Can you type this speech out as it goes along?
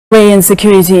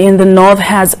Insecurity in the north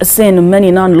has seen many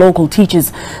non-local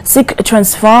teachers seek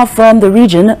transfer from the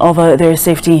region over their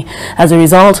safety. As a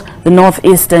result, the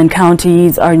northeastern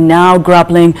counties are now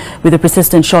grappling with a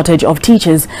persistent shortage of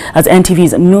teachers, as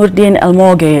NTV's Nurdin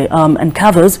Almoge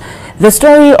uncovers the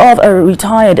story of a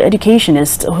retired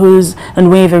educationist whose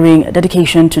unwavering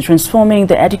dedication to transforming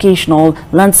the educational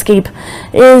landscape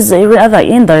in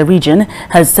the region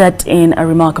has set in a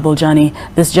remarkable journey.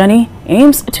 This journey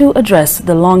aims to address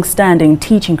the long-standing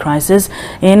teaching crisis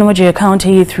in Wajir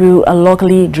County through a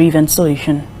locally driven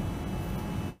solution.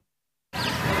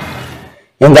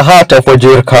 In the heart of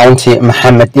Wajir County,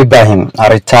 Muhammad Ibrahim, a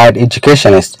retired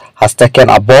educationist, has taken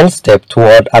a bold step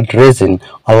toward addressing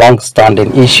a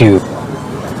long-standing issue: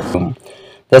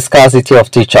 the scarcity of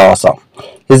teachers.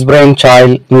 His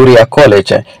brainchild, Nuria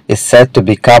College, is set to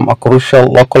become a crucial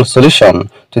local solution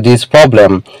to this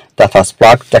problem that has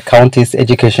plagued the county's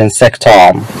education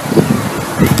sector.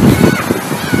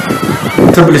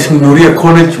 Establishing Nuria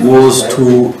College was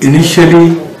to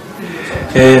initially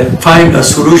find a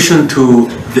solution to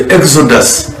the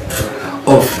exodus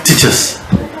of teachers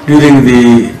during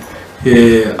the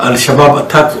Al-Shabaab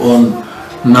attack on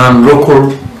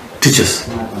non-local teachers.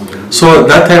 So at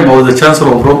that time I was the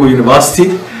Chancellor of Rogo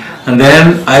University, and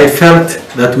then I felt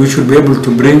that we should be able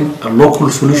to bring a local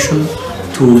solution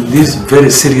to this very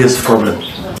serious problem.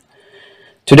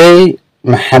 Today,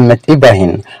 Muhammad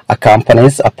Ibrahim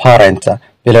accompanies a parent,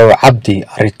 Bilal Abdi,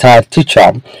 a retired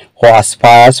teacher who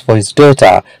aspires for his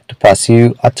daughter to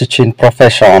pursue a teaching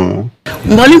profession.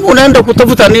 Mwalimu unaenda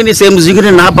kutafuta nini sehemu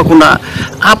zingine na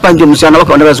hapa ndio msichana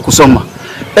wako anaweza kusoma.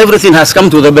 Everything has come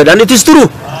to the bed, and it is true.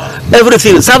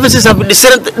 Everything, services have been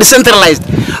decentralized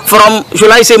from,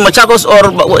 should I say, Machakos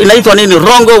or Inaitwa nini,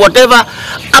 Rongo, whatever,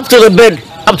 up to the bed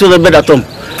at home.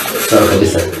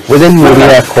 Within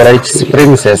Nuria College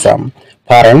premises,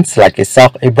 parents like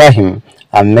Isaac Ibrahim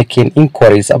are making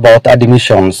inquiries about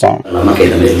admissions. I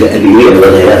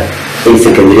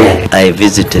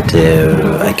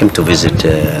came to visit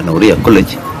Nuria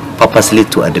College purposely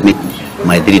to admit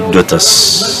my 3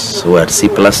 daughters who are C+,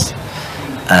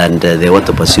 and they want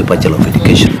to pursue Bachelor of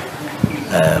Education,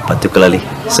 particularly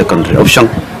secondary option,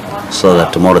 so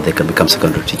that tomorrow they can become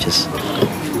secondary teachers.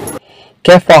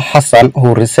 Kefa Hassan,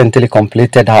 who recently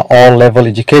completed her all-level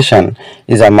education,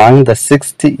 is among the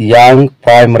 60 young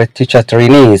primary teacher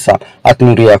trainees at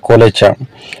Nuria College.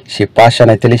 She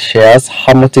passionately shares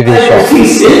her motivation.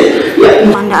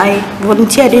 And I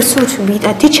volunteered also to be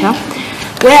a teacher,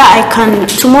 where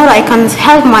tomorrow I can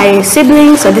help my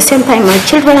siblings, at the same time my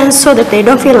children, so that they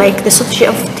don't feel like the shortage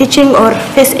of teaching or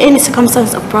face any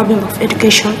circumstance or problem of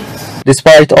education.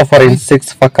 Despite offering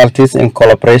 6 faculties in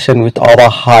collaboration with other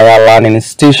higher learning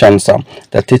institutions,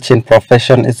 the teaching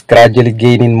profession is gradually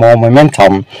gaining more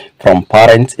momentum from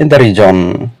parents in the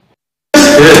region.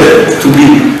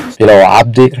 Bilal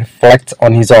Abdi reflects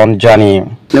on his own journey.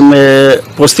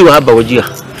 Nimepostiwa hapa Wajir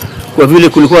kwa vile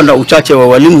kulikuwa na uchache wa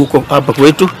walimu huko hapa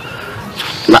kwetu,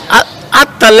 na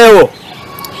hata leo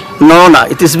naona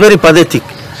it is very pathetic,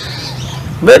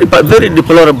 very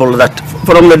deplorable that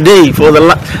from the day for the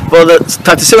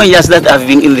 37 years that I've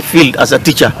been in the field as a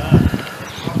teacher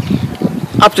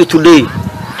up to today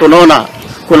tunaona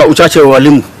kuna uchache wa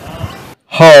walimu.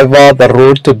 However, the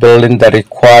road to building the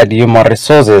required human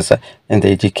resources in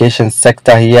the education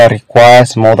sector here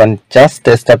requires more than just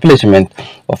the establishment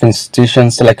of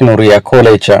institutions like Nuria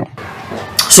College.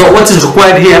 So what is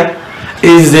required here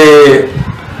is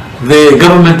the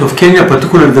government of Kenya,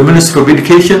 particularly the Ministry of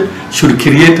Education, should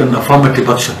create an affirmative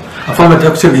action.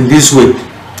 Affirmative action in this way,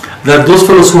 that those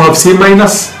fellows who have C-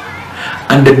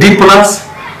 and the D+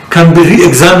 can be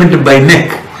re-examined by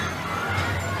NEC,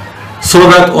 so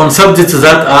that on subjects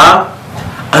that are,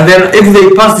 and then if they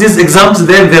pass these exams,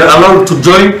 then they're allowed to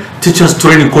join Teachers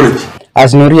Training College.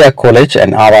 As Nuria College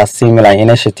and other similar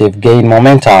initiatives gain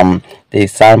momentum,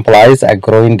 this implies a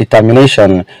growing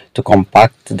determination to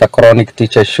combat the chronic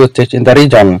teacher shortage in the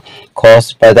region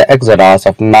caused by the exodus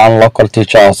of non-local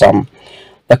teachers.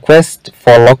 The quest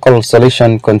for local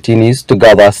solution continues to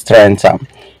gather strength.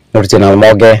 Nurdin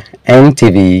Almoge,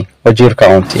 NTV, Wajir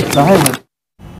County.